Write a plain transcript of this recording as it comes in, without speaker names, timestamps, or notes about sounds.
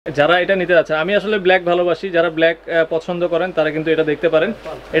যারা এটা নিতে যাচ্ছে, আমি আসলে ব্ল্যাক ভালোবাসি, যারা ব্ল্যাক পছন্দ করেন তারা কিন্তু এটা দেখতে পারেন।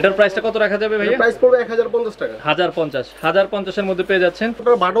 এটার প্রাইসটা কত রাখা যাবে ভাইয়া? প্রাইস পড়বে 1050 টাকা। 1050 এর মধ্যে পেয়ে যাচ্ছেন।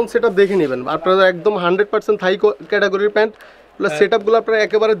 আপনারা বাটন সেটআপ দেখে নেবেন, আপনারা একদম 100% থাই ক্যাটাগরির প্যান্ট প্লাস সেটআপগুলো আপনারা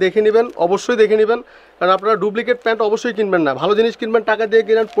একেবারে দেখে নেবেন, অবশ্যই দেখে নেবেন, কারণ আপনারা ডুপ্লিকেট প্যান্ট অবশ্যই কিনবেন না। ভালো জিনিস কিনবেন, টাকা দিয়ে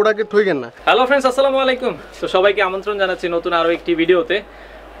কিনেন, প্রোডাক্টে ঠকবেন না। হ্যালো ফ্রেন্ডস, আসসালামু আলাইকুম। তো সবাইকে আমন্ত্রণ জানাচ্ছি নতুন আরো একটি ভিডিওতে।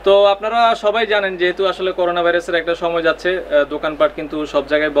 তো আপনারা সবাই জানেন যেহেতু আসলে করোনা ভাইরাসের একটা সময় যাচ্ছে, দোকানপাট কিন্তু সব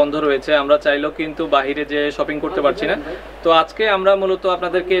জায়গায় বন্ধ রয়েছে, আমরা চাইলেও কিন্তু বাইরে যে শপিং করতে পারছি না। তো আজকে আমরা মূলত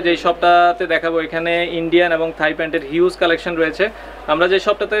আপনাদেরকে যে শপটাতে দেখাবো, এখানে ইন্ডিয়ান এবং থাই প্যান্টের হিউজ কালেকশন রয়েছে। আমরা যে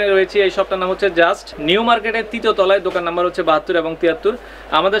শপটাতে রয়েছি এই শপটার নাম হচ্ছে জাস্ট, নিউ মার্কেটের 3য় তলায়, দোকান নাম্বার হচ্ছে 72 এবং 73।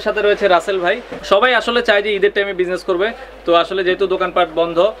 আমাদের সাথে রয়েছে রাসেল ভাই। সবাই আসলে চায় যে ঈদের টাইমে বিজনেস করবে, তো আসলে যেহেতু দোকানপাট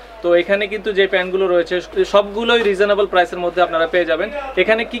বন্ধ, তো এখানে কিন্তু যে প্যান্টগুলো রয়েছে সবগুলোই রিজনেবল প্রাইসের মধ্যে আপনারা পেয়ে যাবেন।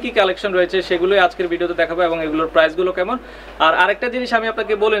 এখানে কি কি কালেকশন রয়েছে সেগুলোই আজকের ভিডিওতে দেখাবো এবং এগুলোর প্রাইসগুলো কেমন। আর আরেকটা জিনিস আমি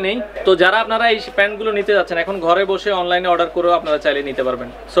আপনাকে বলে নেই, তো যারা আপনারা এই প্যান্টগুলো নিতে যাচ্ছেন এখন ঘরে বসে অনলাইনে অর্ডার করেও আপনারা চাইলে নিতে পারবেন।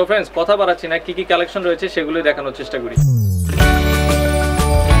 সো ফ্রেন্ডস, কথা বাড়াচ্ছি না, কি কি কালেকশন রয়েছে সেগুলোই দেখানোর চেষ্টা করি।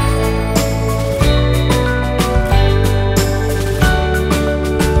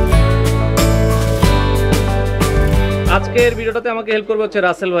 আজকের ভিডিওটাতে আমাকে হেল্প করবে হচ্ছে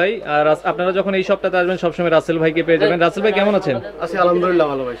রাসেল ভাই। আর আপনারা যখন এই শপটাতে আসবেন সবসময় রাসেল ভাইকে পেয়ে যাবেন। রাসেল ভাই কেমন আছেন? আছি আলহামদুলিল্লাহ,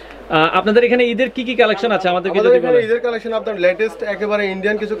 ভালো ভাই। আপনাদের এখানে ঈদের কি কি কালেকশন আছে আমাদেরকে যদি বলেন। ঈদের কালেকশন আপনার লেটেস্ট একেবারে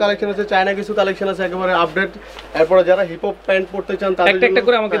ইন্ডিয়ান কিছু কালেকশন আছে, চায়না কিছু কালেকশন আছে, একেবারে আপডেট। এরপর যারা হিপ হপ প্যান্ট পড়তে চান তাদের জন্য একটা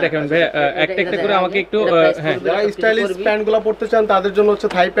করে আমাকে দেখাবেন ভাই, একটা করে আমাকে একটু। হ্যাঁ, যারা স্টাইলিশ প্যান্টগুলো পড়তে চান তাদের জন্য হচ্ছে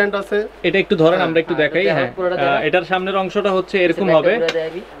থাই প্যান্ট আছে। এটা একটু ধরেন, আমরা একটু দেখাই। হ্যাঁ, এটার সামনের অংশটা হচ্ছে এরকম হবে।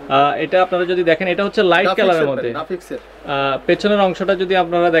 এটা আপনারা যদি দেখেন, এটা হচ্ছে লাইট কালারের মধ্যে। পেছনের অংশটা যদি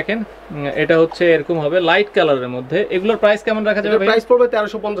আপনারা দেখেন, এটা হচ্ছে এরকম হবে লাইট কালারের মধ্যে। এগুলোর প্রাইস কেমন রাখা যাবে? প্রাইস পড়বে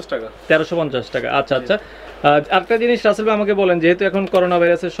 1350 টাকা। 1350 টাকা। আচ্ছা আচ্ছা। আরেকটা জিনিস রাসেল ভাই আমাকে বলেন, যেহেতু এখন করোনা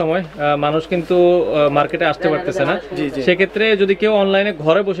ভাইরাসের সময় মানুষ কিন্তু মার্কেটে আসতে পারতেছে না, সেক্ষেত্রে যদি কেউ অনলাইনে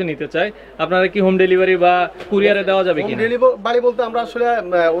ঘরে বসে নিতে চায়, আপনারা কি হোম ডেলিভারি বা কুরিয়ারে দেওয়া যাবে কি? হোম ডেলিভারি বলতে আমরা আসলে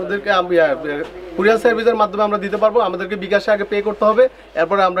ওদেরকে কুরিয়ার সার্ভিসের মাধ্যমে আমরা দিতে পারবো। আমাদেরকে বিকাশে আগে পে করতে হবে,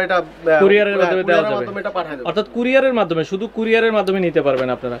 এরপরে আমরা এটা কুরিয়ারের মাধ্যমে দেওয়া যাবে। এটা পাঠিয়ে দেব। অর্থাৎ কুরিয়ারের মাধ্যমে, শুধু কুরিয়ারের মাধ্যমে নিতে পারবেন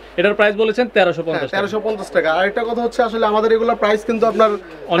আপনারা। এটার প্রাইস বলেছেন 1350 টাকা। আর একটা কথা হচ্ছে আসলে আমাদের এগুলা প্রাইস কিন্তু আপনার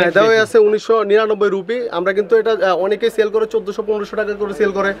দেওয়া আছে 1999 রুপি। আমরা কিন্তু এটা অনেকে সেল করে 1400-1500 টাকা করে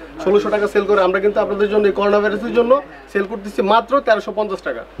সেল করে, 1600 টাকা সেল করে। আমরা কিন্তু আপনাদের জন্য এই করোনা ভাইরাসের জন্য সেল করতেছি মাত্র 1350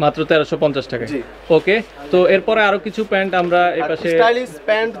 টাকা। মাত্র 1350 টাকা। ওকে, তো এরপরে আরো কিছু প্যান্ট আমরা এই পাশে স্টাইলিশ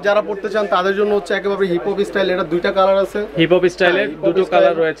প্যান্ট যারা পড়তে চান তাদের জন্য হচ্ছে একেবারে হিপ হপ স্টাইল। এটা দুইটা কালার আছে, হিপ হপ স্টাইলের দুটো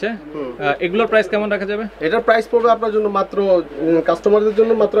কালার রয়েছে। এগুলোর প্রাইস কেমন রাখা যাবে? এটার প্রাইস পড়বে আপনার জন্য মাত্র কাস্টমারদের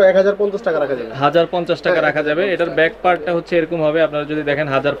জন্য মাত্র 1050 টাকা রাখা যাবে। 1050 টাকা রাখা যাবে। এটার ব্যাক পার্টটা হচ্ছে এরকম হবে, আপনারা যদি দেখেন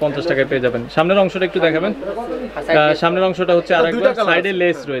 1050 টাকায় পেয়ে যাবেন। সামনের অংশটা একটু দেখাবেন। সামনের অংশটা হচ্ছে আরেকবার সাইডে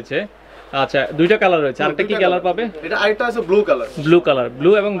লেস রয়েছে। আচ্ছা, দুইটা কালার রয়েছে। আরেকটা কি কালার পাবে? এটা আরেকটা আছে ব্লু কালার।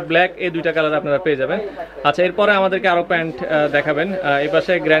 ব্লু এবং ব্ল্যাক, এই দুইটা কালার আপনারা পেয়ে যাবেন। আচ্ছা, এরপরে আমাদেরকে আরো প্যান্ট দেখাবেন। এই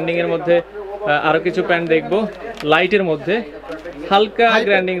পাশে গ্র্যান্ডিং এর মধ্যে আরো কিছু প্যান্ট দেখবো, লাইটের মধ্যে হালকা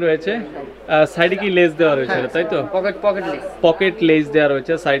গ্র্যান্ডিং রয়েছে। সাইডে কি লেস দেওয়া রয়েছে, তাই তো? পকেট লেস দেওয়া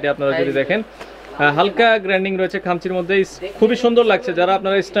রয়েছে সাইডে। আপনারা যদি দেখেন হালকা গ্র্যান্ডিং রয়েছে, খামচির মধ্যে, খুবই সুন্দর লাগছে। যারা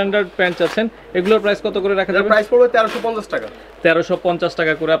আপনারা স্ট্যান্ডার্ড প্যান্ট চাচ্ছেন, এগুলোর প্রাইস কত করে রাখা যাবে? প্রাইস পড়বে 1350 টাকা। 1350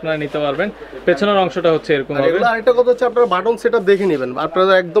 টাকা করে আপনারা নিতে পারবেন। পেছনের অংশটা হচ্ছে এরকম হবে। আরেকটা কথা হচ্ছে আপনারা বাটন সেটআপ দেখে নেবেন।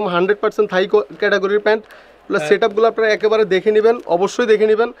 আপনারা একদম 100% থাই ক্যাটাগরির প্যান্ট প্লাস সেটআপগুলো আপনারা একেবারে দেখে নেবেন, অবশ্যই দেখে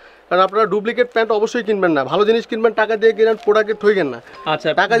নেবেন, কারণ আপনারা ডুপ্লিকেট প্যান্ট অবশ্যই কিনবেন না। ভালো জিনিস কিনবেন, টাকা দিয়ে কিনেন, প্রোডাক্টে ঠকবেন না। আচ্ছা,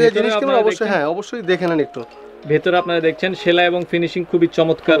 টাকা দিয়ে জিনিস কিনবেন অবশ্যই। হ্যাঁ, অবশ্যই দেখে নেন একটু। ভেতরে আপনারা দেখছেন সেলাই এবং ফিনিশিং খুবই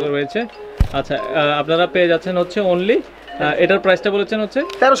চমৎকার রয়েছে। আচ্ছা, আপনারা পেয়ে যাচ্ছেন হচ্ছে অনলি, এটার প্রাইসটা বলেছেন হচ্ছে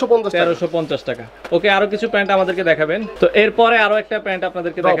 1350 টাকা। ওকে, আরো কিছু প্যান্ট আমাদেরকে দেখাবেন। তো এরপরে আরো একটা প্যান্ট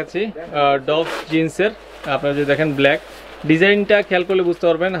আপনাদেরকে দেখাচ্ছি, ডভ জিন্সের। আপনারা যদি দেখেন ব্ল্যাক, ডিজাইনটা খেয়াল করলে বুঝতে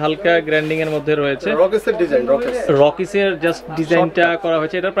পারবেন হালকা গ্র্যান্ডিং এর মধ্যে রয়েছে। রকিসের ডিজাইন, রকিসের জাস্ট ডিজাইনটা করা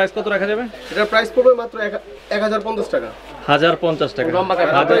হয়েছে। এটার প্রাইস কত রাখা যাবে? এটার প্রাইস পড়বে মাত্র 1050 টাকা। 1050 টাকা।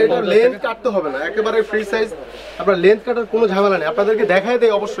 এটা লেন্থ কাটতে হবে না, একেবারে ফ্রি সাইজ। আপনার লেন্থ কাটার কোনো ঝামেলা নেই। আপনাদেরকে দেখায়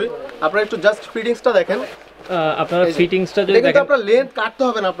দেই অবশ্যই। আপনারা একটু জাস্ট ফিটিংসটা দেখেন। আপনারা ফিটিংসটা যদি দেখেন, আপনার লেন্থ কাটতে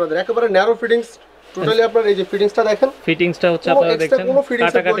হবে না আপনাদের, একেবারে ন্যারো ফিটিংস। টোটালি আপনারা এই যে ফিটিংসটা দেখেন, ফিটিংসটা হচ্ছে আপনারা দেখছেন,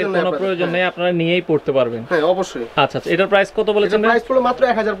 কাটাকাটির কোনো প্রয়োজন নেই, আপনারা নিয়েই পড়তে পারবেন। হ্যাঁ, অবশ্যই। আচ্ছা আচ্ছা, এটার প্রাইস কত বলেছেন? প্রাইস পড়লো মাত্র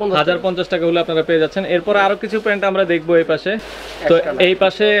 1050 টাকা হলে আপনারা পেয়ে যাচ্ছেন। এরপর আরো কিছু প্যান্ট আমরা দেখবো এই পাশে। তো এই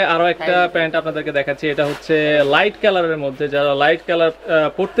পাশে আরো একটা প্যান্ট আপনাদেরকে দেখাচ্ছি। এটা হচ্ছে লাইট কালারের মধ্যে, যারা লাইট কালার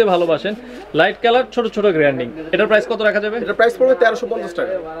পড়তে ভালোবাসেন, লাইট কালার, ছোট ছোট গ্র্যান্ডিং। এটার প্রাইস কত রাখা যাবে? এটার প্রাইস পড়বে 1350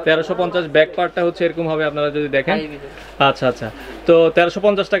 টাকা। 1350। ব্যাক পার্টটা হচ্ছে এরকম হবে, আপনারা যদি দেখেন। আচ্ছা আচ্ছা, তো তো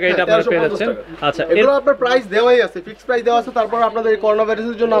 1350 টাকা এটা আপনারা পেয়ে যাচ্ছেন। আচ্ছা, এগুলো আপনার প্রাইস দেওয়াই আছে, ফিক্সড প্রাইস দেওয়া আছে। তারপর আপনাদের এই করোনা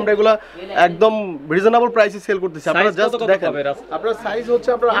ভাইরাসের জন্য আমরা এগুলো একদম রিজনেবল প্রাইসে সেল করতেছি। আপনারা জাস্ট দেখেন, আপনার সাইজ হচ্ছে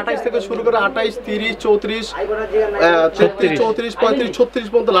আপনার 28 থেকে শুরু করে 28, 30, 34, 33, 34, 35, 36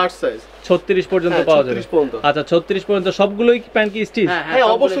 পর্যন্ত লার্জ সাইজ। 36 পর্যন্ত পাওয়া যাবে। আচ্ছা, 36 পর্যন্ত সবগুলোই কি প্যান্ট কি স্টিচ? হ্যাঁ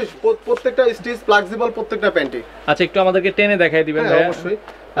অবশ্যই, প্রত্যেকটা স্টিচ ফ্লেক্সিবল, প্রত্যেকটা প্যান্টই। আচ্ছা, একটু আমাদেরকে টেনে দেখাই দিবেন ভাই। অবশ্যই।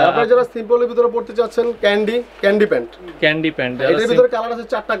 আপনারা যারা সিম্পলের ভিতরে পড়তে চাচ্ছেন, ক্যান্ডি প্যান্ট, এর ভিতরে কালার আছে,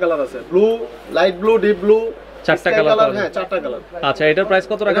 4টা কালার আছে, blue, light blue, deep blue, 4টা কালার। হ্যাঁ 4টা কালার। আচ্ছা, এটার প্রাইস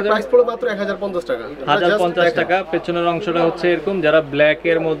কত রাখা যাবে? প্রাইস পড়ে মাত্র 1050 টাকা। 1050 টাকা। পেছনের অংশটা হচ্ছে এরকম, যারা ব্ল্যাক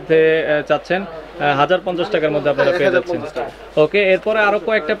এর মধ্যে চাচ্ছেন 1050 টাকার মধ্যে আপনারা পেয়ে যাচ্ছেন। ওকে, এরপরে আরো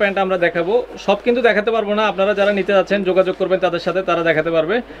কয়েকটা প্যান্ট আমরা দেখাবো। সব কিন্তু দেখাতে পারবো না, আপনারা যারা নিতে যাচ্ছেন যোগাযোগ করবেন তাদের সাথে, তারা দেখাতে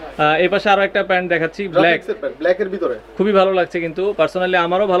পারবে। এই পাশে আরো একটা প্যান্ট দেখাচ্ছি, ব্ল্যাকের ভিতরে খুবই ভালো লাগছে, কিন্তু পার্সোনালি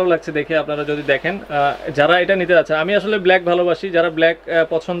আমারও ভালো লাগছে দেখে। আপনারা যদি দেখেন, যারা এটা নিতে যাচ্ছেন, আমি আসলে ব্ল্যাক ভালোবাসি, যারা ব্ল্যাক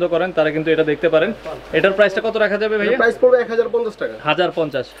পছন্দ করেন তারা কিন্তু এটা দেখতে পারেন। এটার প্রাইসটা কত রাখা যাবে ভাইয়া? প্রাইস পড়বে 1050 টাকা।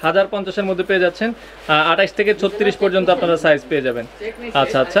 1050 এর মধ্যে পেয়ে যাচ্ছেন। 28 থেকে 36 পর্যন্ত আপনারা সাইজ পেয়ে যাবেন।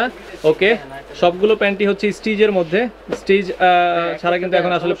 আচ্ছা, ওকে, সবগুলো প্যান্টই হচ্ছে স্টিচের মধ্যে। স্টিচ ছাড়া কিন্তু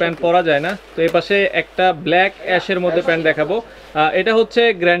এখন আসলে প্যান্ট পরা যায় না। তো এই পাশে একটা ব্ল্যাক অ্যাশের মধ্যে প্যান্ট দেখাবো। এটা হচ্ছে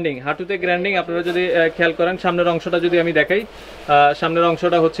গ্র্যান্ডিং, হাঁটুতে গ্র্যান্ডিং। আপনারা যদি খেয়াল করেন, সামনের অংশটা যদি আমি দেখাই, সামনের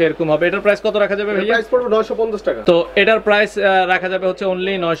অংশটা হচ্ছে এরকম হবে। এটার প্রাইস কত রাখা যাবে ভাইয়া? প্রাইস পড়বে 950 টাকা। তো এটার প্রাইস রাখা যাবে হচ্ছে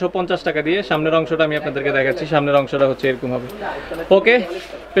অনলি 950 টাকা দিয়ে। সামনের অংশটা আমি আপনাদেরকে দেখাচ্ছি, সামনের অংশটা হচ্ছে এরকম হবে। ওকে,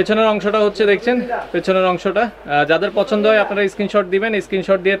 পেছনের অংশটা হচ্ছে দেখছেন, পেছনের অংশটা যাদের পছন্দ হয় আপনারা স্ক্রিনশট দিবেন,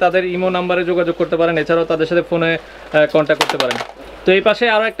 স্ক্রিনশট দিয়ে তাদের ইমো নাম্বারে যোগাযোগ করতে পারেন, এছাড়াও তাদের সাথে ফোনে কন্ট্যাক্ট করতে পারেন। তো এই পাশে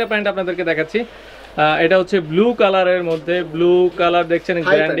আরো একটা প্যান্ট আপনাদেরকে দেখাচ্ছি। এটা হচ্ছে ব্লু কালারের মধ্যে, ব্লু কালার দেখছেন,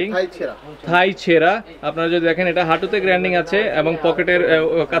 গ্র্যান্ডিং, থাই ছেঁড়া। আপনারা যদি দেখেন, এটা হাঁটুতে গ্র্যান্ডিং আছে এবং পকেটের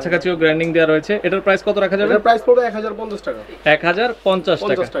কাছাকাছিও গ্র্যান্ডিং দেওয়া রয়েছে। এটার প্রাইস কত রাখা যাবে? প্রাইস পড়বে 1050 টাকা। 1050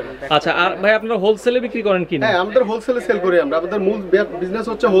 টাকা। আচ্ছা, আর ভাই আপনারা হোলসেলে বিক্রি করেন কি না? হ্যাঁ, আমাদের হোলসেলে সেল করি আমরা। আমাদের মূল বিজনেস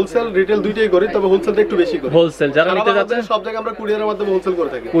হচ্ছে হোলসেল, রিটেল দুইটাই করি, তবে হোলসেলটা একটু বেশি করি। হোলসেল যারা নিতে যাচ্ছেন সব জায়গায় আমরা কুরিয়ারের মাধ্যমে হোলসেল করে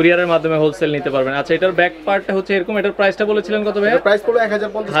থাকি। কুরিয়ারের মাধ্যমে হোলসেল নিতে পারবেন। আচ্ছা, এটার ব্যাক পার্টটা হচ্ছে এরকম। এটার প্রাইসটা বলেছিলেন কত ভাই? প্রাইস পড়বে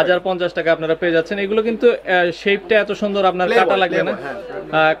 1050 টাকা আপনারা পেয়ে যাচ্ছেন। এগুলো কিন্তু শেপটা এত সুন্দর, আপনার কাটা লাগবে না,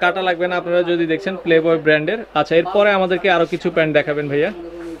 কাটা লাগবে না আপনারা যদি দেখছেন প্লেবয় ব্র্যান্ডের। আচ্ছা, এরপরে আমাদেরকে আরো কিছু প্যান্ট দেখাবেন ভাইয়া।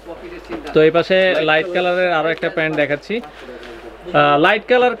 তো এই পাশে লাইট কালারের আরো একটা প্যান্ট দেখাচ্ছি। লাইট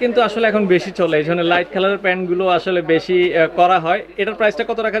কালার কিন্তু আসলে এখন বেশি চলে, এই জন্য লাইট কালারের প্যান্টগুলো আসলে বেশি করা হয়। এটার প্রাইসটা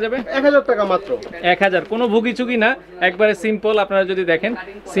কত রাখা যাবে? 1000 টাকা মাত্র। 1000, কোনো ভুগি চুগি না, একবারে সিম্পল। আপনারা যদি দেখেন,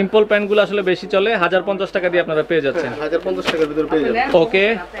 সিম্পল প্যান্টগুলো আসলে বেশি চলে। 1050 টাকা দিয়ে আপনারা পেয়ে যাচ্ছেন। 1050 টাকার ভিতরে পেয়ে যাবেন।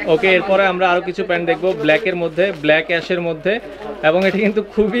 ওকে, এরপরে আমরা আরো কিছু প্যান্ট দেখবো ব্ল্যাকের মধ্যে, ব্ল্যাক অ্যাশের মধ্যে, এবং এটা কিন্তু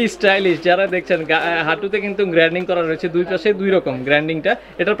খুবই স্টাইলিশ। যারা দেখছেন, হাঁটুতে কিন্তু গ্র্যান্ডিং করা রয়েছে, দুই পাশে দুই রকম গ্র্যান্ডিংটা।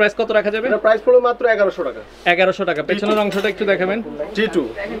 এটার প্রাইস কত রাখা যাবে? প্রাইস পড়বে মাত্র 1100 টাকা। 1100 টাকা। পেছনের অংশটা একটু দেখাবেন। G2,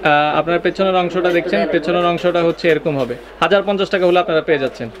 আপনার পেছনের অংশটা দেখছেন, পেছনের অংশটা হচ্ছে এরকম হবে। 1050 টাকা হলে আপনারা পেয়ে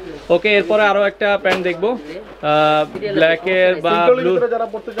যাচ্ছেন। ওকে, এরপরে আরো একটা প্যান্ট দেখবো, ব্ল্যাকের বা ব্লু, যারা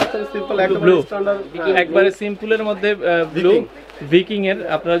পড়তে চাচ্ছেন সিম্পল ব্লু, একবারে সিম্পলের মধ্যে ব্লু ভিকিং এর।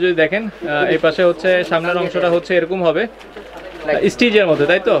 আপনারা যদি দেখেন, এই পাশে হচ্ছে সামনের অংশটা হচ্ছে এরকম হবে, স্টিচের মধ্যে,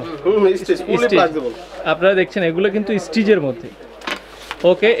 তাই তো? আপনারা দেখছেন এগুলো কিন্তু স্টিচের মধ্যে।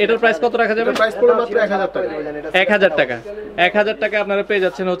 ওকে, এটার প্রাইস কত রাখা যাবে? প্রাইস পড়বে মাত্র 1000 টাকা। 1000 টাকা। 1000 টাকা আপনারা পেয়ে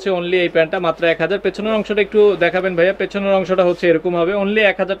যাচ্ছেন হচ্ছে অনলি এই প্যান্টটা মাত্র 1000। পেছনের অংশটা একটু দেখাবেন ভাইয়া। পেছনের অংশটা হচ্ছে এরকম হবে, অনলি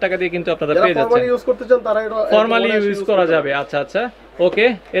 1000 টাকা দিয়ে কিন্তু আপনারা পেয়ে যাচ্ছেন। ফরমালি ইউজ করতে চান তারা এটা ফরমালি ইউজ করা যাবে। আচ্ছা, ওকে,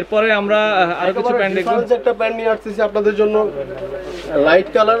 এরপরে আমরা আরো কিছু প্যান্ট দেখব। একটা প্যান্ট নিয়ে আসতেছি আপনাদের জন্য, লাইট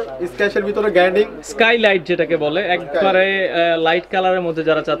কালার, স্ক্যাচের ভিতরে গ্র্যান্ডিং, স্কাই লাইট যেটাকে বলে, একবারে লাইট কালারের মধ্যে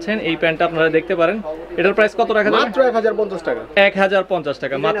যারা চাচ্ছেন এই প্যান্টটা আপনারা দেখতে পারেন। এটার প্রাইস কত রাখা যাবে? মাত্র 1050 টাকা। 1050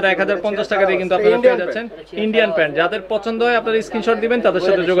 টাকা, মাত্র 1050 টাকা দিয়ে কিন্তু আপনারা পেয়ে যাচ্ছেন ইন্ডিয়ান প্যান্ট। যাদের পছন্দ হয় আপনারা স্ক্রিনশট দিবেন, তাদের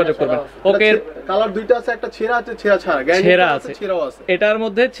সাথে যোগাযোগ করবেন। ওকে, কালার দুইটা আছে, একটা ছেঁড়া আছে, ছেঁড়া ছাড়া, ছেঁড়া আছে, এটার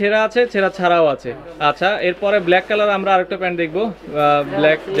মধ্যে ছেঁড়া আছে, ছেঁড়া ছাড়াও আছে। আচ্ছা, এরপরে ব্ল্যাক কালার আমরা আরেকটা প্যান্ট দেখবো,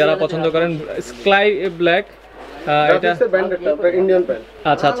 ব্ল্যাক যারা পছন্দ করেন, স্কাই ব্ল্যাক। এটা ইন্ডিয়ান প্যান্ট।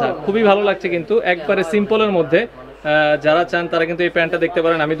 আচ্ছা, খুবই ভালো লাগছে কিন্তু, একবারে সিম্পলের মধ্যে। যারা চান তারা কিন্তু এই প্যান্টটা দেখতে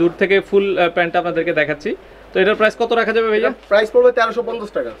পারেন। আমি দূর থেকে ফুল প্যান্টটা আপনাদেরকে দেখাচ্ছি। তো এটার প্রাইস কত রাখা যাবে ভাইয়া? প্রাইস পড়বে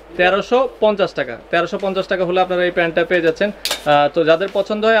 1350 টাকা। 1350 টাকা। 1350 টাকা হলে আপনারা এই প্যান্টটা পেয়ে যাচ্ছেন। তো যাদের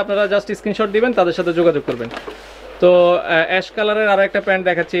পছন্দ হয় আপনারা জাস্ট স্ক্রিনশট দিবেন, তাদের সাথে যোগাযোগ করবেন। তো অ্যাশ কালারের আর একটা প্যান্ট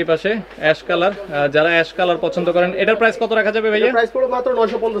দেখাচ্ছি এই পাশে, অ্যাশ কালার। যারা অ্যাশ কালার পছন্দ করেন, এটার প্রাইস কত রাখা যাবে ভাইয়া? প্রাইস পড়বে মাত্র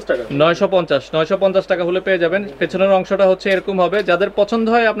 950 টাকা। 950 টাকা হলে পেয়ে যাবেন। পেছনের অংশটা হচ্ছে এরকম হবে। যাদের পছন্দ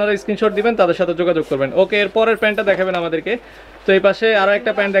হয় আপনারা স্ক্রিনশট দিবেন, তাদের সাথে যোগাযোগ করবেন। ওকে, এরপরের প্যান্টটা দেখাবেন আমাদেরকে। তো এই পাশে আরো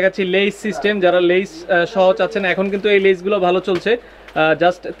একটা প্যান্ট দেখাচ্ছি, লেস সিস্টেম। যারা লেস সহ চাচ্ছেন, এখন কিন্তু এই লেসগুলো ভালো চলছে,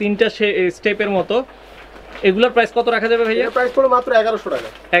 জাস্ট 3টা স্টেপের মতো। এগুলোর প্রাইস কত রাখা যাবে ভাইয়া? এর প্রাইস পড়বে মাত্র 1100 টাকা।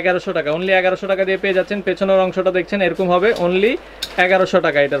 1100 টাকা, অনলি 1100 টাকা দিয়ে পেয়ে যাচ্ছেন। পেছনের অংশটা দেখছেন এরকম হবে, অনলি 1100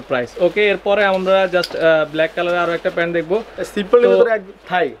 টাকা এটার প্রাইস। ওকে, এরপরে আমরা জাস্ট ব্ল্যাক কালারের আরো একটা প্যান্ট দেখবো, সিম্পল এর ভিতরে এক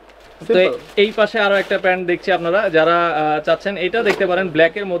থাই। তো এই পাশে আরো একটা প্যান্ট দেখছি, আপনারা যারা চাচ্ছেন এটা দেখতে পারেন,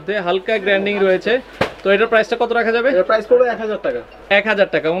 ব্ল্যাক এর মধ্যে হালকা গ্র্যান্ডিং রয়েছে। তো এটার প্রাইসটা কত রাখা যাবে? এর প্রাইস পড়বে 1000 টাকা। 1000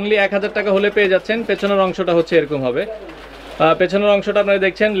 টাকা, অনলি 1000 টাকা হলে পেয়ে যাচ্ছেন। পেছনের অংশটা হচ্ছে এরকম হবে, পেছনের অংশটা আপনারা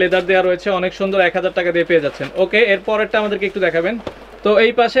দেখছেন লেদার দেওয়া রয়েছে, অনেক সুন্দর, 1000 টাকা দিয়ে পেয়ে যাচ্ছেন। ওকে, এরপরেরটা আমাদেরকে একটু দেখাবেন। তো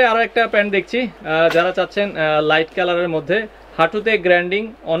এই পাশে আরো একটা প্যান্ট দেখছি, যারা চাচ্ছেন লাইট কালারের মধ্যে, হাঁটুতে গ্র্যান্ডিং,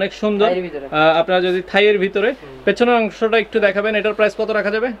 অনেক সুন্দর, আপনারা যদি থাইয়ের ভিতরে, পেছনের অংশটা একটু দেখাবেন। এটার প্রাইস কত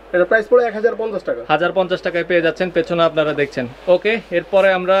রাখা যাবে? এটার প্রাইস পড়বে 1050 টাকা। 1050 টাকায় পেয়ে যাচ্ছেন, পেছনে আপনারা দেখছেন। ওকে, এরপরে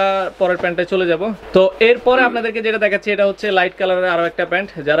আমরা পরের প্যান্টে চলে যাব। তো এরপরে আপনাদেরকে যেটা দেখাচ্ছি এটা হচ্ছে লাইট কালারের আরো একটা প্যান্ট,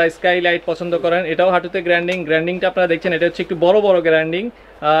 যারা স্কাই লাইট পছন্দ করেন, এটাও হাঁটুতে গ্র্যান্ডিং, গ্র্যান্ডিংটা আপনারা দেখছেন, এটা হচ্ছে একটু বড় বড় গ্র্যান্ডিং।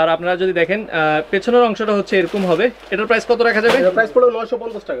 আর আপনারা যদি দেখেন পেছনের অংশটা হচ্ছে এরকম হবে। এটার প্রাইস কত রাখা যাবে? এটার প্রাইস পড়বে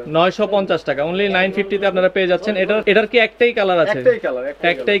 950 টাকা। 950 টাকা, অনলি 950 তে আপনারা পেয়ে যাচ্ছেন। এটার কি একটাই কালার আছে?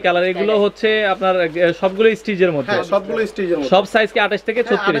 একটাই কালার। এগুলো হচ্ছে আপনার সবগুলো স্টিচের মধ্যে? হ্যাঁ, সবগুলো স্টিচের মধ্যে। সব সাইজ কি 28 থেকে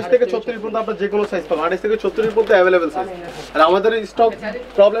 36? 28 থেকে 36 পর্যন্ত আপনারা যে কোনো সাইজ পাবেন। 28 থেকে 36 পর্যন্ত अवेलेबल সাইজ। আর আমাদের স্টক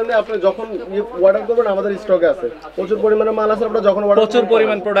প্রবলেম নেই, আপনি যখন অর্ডার করবেন আমাদের স্টকে আছে, প্রচুর পরিমাণে মাল আছে। আপনারা যখন অর্ডার, প্রচুর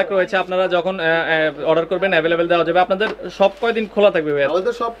পরিমাণ প্রোডাক্ট রয়েছে, আপনারা যখন অর্ডার করবেন अवेलेबल দেওয়া যাবে। আপনাদের সব কয়দিন খোলা থাকবে ভাই? আমাদের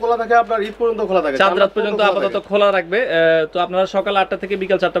সব খোলা থাকে, আপনার ঈদ পর্যন্ত খোলা থাকে, চাঁদ রাত পর্যন্ত আপাতত খোলা রাখবে। তো আপনারা সকাল 8টা থেকে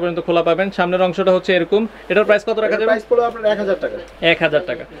বিকাল 4টা পর্যন্ত খোলা পাবেন। সামনের অংশটা হচ্ছে এরকম। এটার প্রাইস কত রাখা যাবে? প্রাইস পড়বে আপনার 1000 টাকা। 1000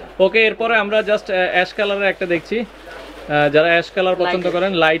 টাকা। ওকে, এরপরে আমরা জাস্ট অ্যাশ কালারের একটা দেখছি, যারা অ্যাশ কালার পছন্দ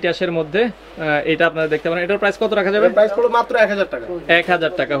করেন, লাইট অ্যাশের মধ্যে, এটা আপনারা দেখতে পারেন। এটার প্রাইস কত রাখা যাবে? প্রাইস পড়বে মাত্র 1000 টাকা।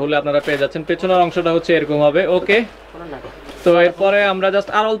 1000 টাকা হলে আপনারা পেয়ে যাচ্ছেন। পেছনের অংশটা হচ্ছে এরকম হবে। ওকে, তো এরপরে আমরা জাস্ট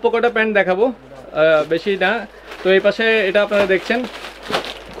আর অল্প কটা প্যান্ট দেখাবো, বেশি না। তো এই পাশে এটা আপনারা দেখছেন,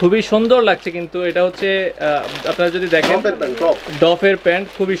 খুবই সুন্দর লাগছে, কিন্তু এটা হচ্ছে আপনারা যদি দেখেন ডফের প্যান্ট,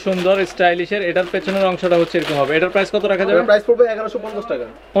 খুবই সুন্দর স্টাইলিশের। এটার পেছনের অংশটা হচ্ছে এরকম হবে। এটার প্রাইস কত রাখা যাবে? প্রাইস পড়বে 1150 টাকা।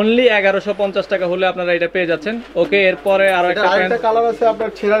 অনলি 1150 টাকা হলে আপনারা এটা পেয়ে যাচ্ছেন। ওকে, এরপরে আরো একটা প্যান্ট, কালার আছে আপনার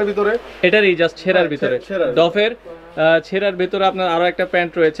ছেঁড়ার ভিতরে, এটারই জাস্ট ছেঁড়ার ভিতরে, ডফের ছেঁড়ার ভিতরে আপনার আরো একটা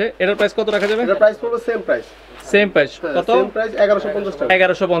প্যান্ট রয়েছে। এটার প্রাইস কত রাখা যাবে? এটার প্রাইস পড়বে সেম প্রাইস। সেম প্রাইস কত? সেম প্রাইস 1150 টাকা।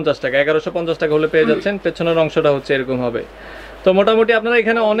 1150 টাকা। 1150 টাকা হলে পেয়ে যাচ্ছেন। পেছনের অংশটা হচ্ছে এরকম হবে। তো মোটামুটি আপনারা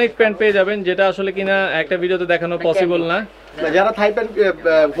এখানে অনেক প্যান্ট পেয়ে যাবেন, যেটা আসলে কিনা একটা ভিডিওতে দেখানো পসিবল না। যারা থাই প্যান্ট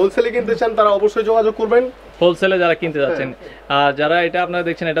হোলসেলে কিনতে চান তারা অবশ্যই যোগাযোগ করবেন, হোলসেলে যারা কিনতে যাচ্ছেন। আর যারা এটা আপনারা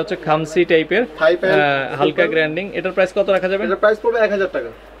দেখছেন, এটা হচ্ছে খামসি টাইপের হালকা গ্র্যান্ডিং। এটার প্রাইস কত রাখা যাবে? এটার প্রাইস পড়বে 1000 টাকা।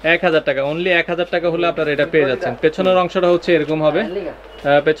 1000 টাকা, অনলি 1000 টাকা হলে আপনারা এটা পেয়ে যাচ্ছেন। পেছনের অংশটা হচ্ছে এরকম হবে,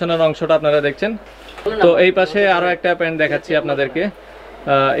 পেছনের অংশটা আপনারা দেখছেন। তো এই পাশে আরো একটা প্যান্ট দেখাচ্ছি আপনাদেরকে,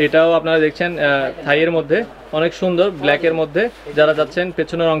 এটাও আপনারা দেখছেন থাইয়ের মধ্যে, অনেক সুন্দর, ব্ল্যাক এর মধ্যে। যারা যাচ্ছেন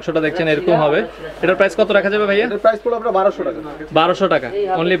পেছনের অংশটা দেখছেন এরকম হবে। এটার প্রাইস কত রাখা যাবে ভাইয়া? এটার প্রাইস পড়বে আপনার 1200 টাকা। 1200 টাকা,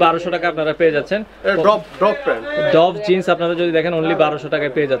 অনলি 1200 টাকা আপনারা পেয়ে যাচ্ছেন। ড্রপ প্যান্ট, ডভ জিন্স আপনারা যদি দেখেন, অনলি 1200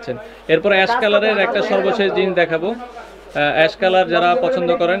 টাকায় পেয়ে যাচ্ছেন। এরপর অ্যাশ কালারের একটা সর্বশেষ জিন্স দেখাবো, অ্যাশ কালার যারা পছন্দ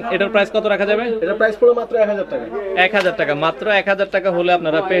করেন। এটার প্রাইস কত রাখা যাবে? এটার প্রাইস পড়বে মাত্র 1000 টাকা। 1000 টাকা, মাত্র 1000 টাকা হলে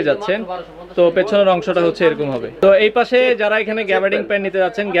আপনারা পেয়ে যাচ্ছেন। তো পেছনের অংশটা হচ্ছে এরকম হবে। তো এই পাশে যারা এখানে গ্যাবার্ডিং প্যান্ট নিতে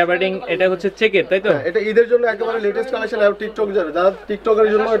যাচ্ছেন, গ্যাবার্ডিং এটা হচ্ছে চেকের, তাই তো? এটা ঈদের জন্য একেবারে লেটেস্ট কালেকশন, আর টিকটক যারা টিকটকের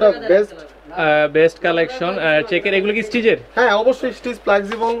জন্য এটা বেস্ট কালেকশন। চেকের এগুলো কি স্টিচের? হ্যাঁ, অবশ্যই স্টিচ,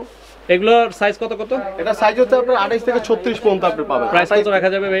 ফ্লেক্সিবল। এগুলোর সাইজ কত কত? এটা সাইজ হচ্ছে আপনার 28 থেকে 36 পর্যন্ত আপনি পাবেন। প্রাইস কত রাখা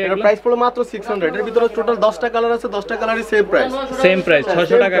যাবে ভাই? এর প্রাইস পড়লো মাত্র 600। এর ভিতরে টোটাল 10টা কালার আছে, 10টা কালারই সেম প্রাইস। সেম প্রাইস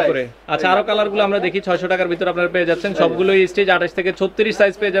 600 টাকা করে। আচ্ছা, আরো কালারগুলো আমরা দেখি। 600 টাকার ভিতরে আপনারা পেয়ে যাচ্ছেন সবগুলোই স্টিচ, 28 থেকে 36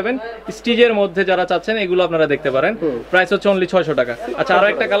 সাইজ পেয়ে যাবেন। স্টিচের মধ্যে যারা চাচ্ছেন এগুলো আপনারা দেখতে পারেন। প্রাইস হচ্ছে অনলি 600 টাকা। আচ্ছা, আরো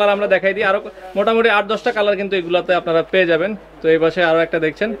একটা কালার আমরা দেখাই দিই। আরো মোটামুটি 8-10টা কালার কিন্তু এগুলোতে আপনারা পেয়ে যাবেন। তো এই পাশে আরো একটা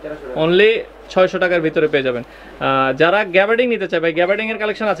দেখছেন, অনলি 600 টাকার ভিতরে পেয়ে যাবেন। যারা গ্যাবার্ডিং নিতে চায়, ভাই গ্যাবার্ডিং এর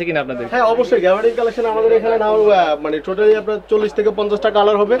কালেকশন আছে কিনা আপনাদের? হ্যাঁ, অবশ্যই গ্যাবার্ডিং কালেকশন আমাদের এখানে নাও, মানে টোটালি আপনার 40 থেকে 50টা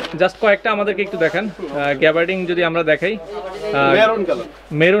কালার হবে। জাস্ট কয়েকটা আমাদেরকে একটু দেখান। গ্যাবার্ডিং যদি আমরা দেখাই, মেরুন কালার,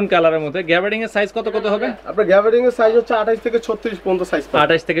 মেরুন কালারের মধ্যে গ্যাবার্ডিং এর সাইজ কত কত হবে? আপনার গ্যাবার্ডিং এর সাইজ হচ্ছে 28 থেকে 36 পর্যন্ত সাইজ পাবেন।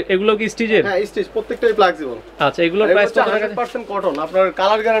 28 থেকে। এগুলো কি স্টিচের? হ্যাঁ, স্টিচ, প্রত্যেকটাই ফ্লেক্সিবল। আচ্ছা, এগুলোর প্রাইস কত টাকা? 100% কটন। আপনার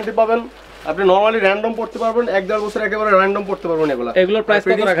কালার গ্যারান্টি পাবেন। আপনি নরমালি র‍্যান্ডম পড়তে পারবেন, 1-1.5 বছর একেবারে র‍্যান্ডম পড়তে পারবেন এগুলো। এগুলোর প্রাইস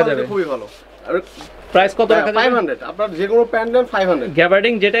কত রাখা যাবে? খুবই ভালো। আর প্রাইস কত রাখা যাবে? 500। আপনার যে কোনো প্যান্ট নেন 500।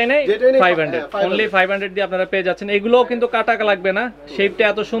 গ্যাবার্ডিং যেটাই নেই 500, অনলি 500 দিয়ে আপনারা পেয়ে যাচ্ছেন। এগুলোও কিন্তু কাটা লাগবে না, শেপটা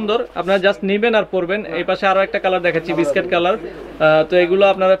এত সুন্দর, আপনারা জাস্ট নেবেন আর পরবেন। এই পাশে আরো একটা কালার দেখাচ্ছি, বিস্কিট কালার। তো এগুলো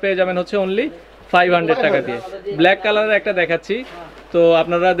আপনারা পেয়ে যাবেন হচ্ছে অনলি 500 টাকা দিয়ে। ব্ল্যাক কালারের একটা দেখাচ্ছি। তো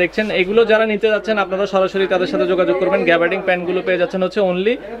আপনারা দেখছেন, এগুলো যারা নিতে যাচ্ছেন আপনারা সরাসরি তাদের সাথে যোগাযোগ করবেন। গ্যাবার্ডিং প্যান্টগুলো পেয়ে যাচ্ছেন হচ্ছে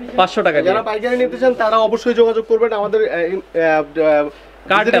অনলি 500 টাকা দিয়ে। যারা পাইকারি নিতে চান তারা অবশ্যই যোগাযোগ করবেন। আমাদের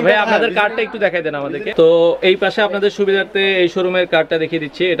কার্ডটা ভাই আপনাদের কার্ডটা একটু দেখাই দেন আমাদেরকে। তো এই পাশে আপনাদের সুবিধার্থে এই শোরুমের কার্ডটা দেখিয়ে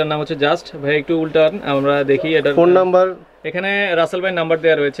দিচ্ছি। এটার নাম হচ্ছে জাস্ট। ভাই একটু উল্টান আমরা দেখি। এটার ফোন নাম্বার এখানে রাসেল ভাই নাম্বার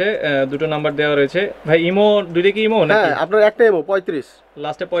দেওয়া রয়েছে, দুটো নাম্বার দেওয়া রয়েছে। ভাই ইমো দুইটা কি ইমো নাকি? হ্যাঁ আপনার একটা ইমো 35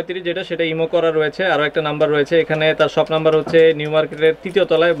 লাস্টে 35 যেটা সেটা ইমো করা রয়েছে। আরো একটা নাম্বার রয়েছে এখানে, তার শপ নাম্বার হচ্ছে নিউ মার্কেটের 3য়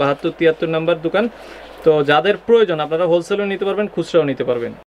তলায় 72 73 নাম্বার দোকান। তো যাদের প্রয়োজন আপনারা হোলসেলও নিতে পারবেন, খুচরাও নিতে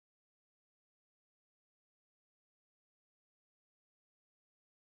পারবেন।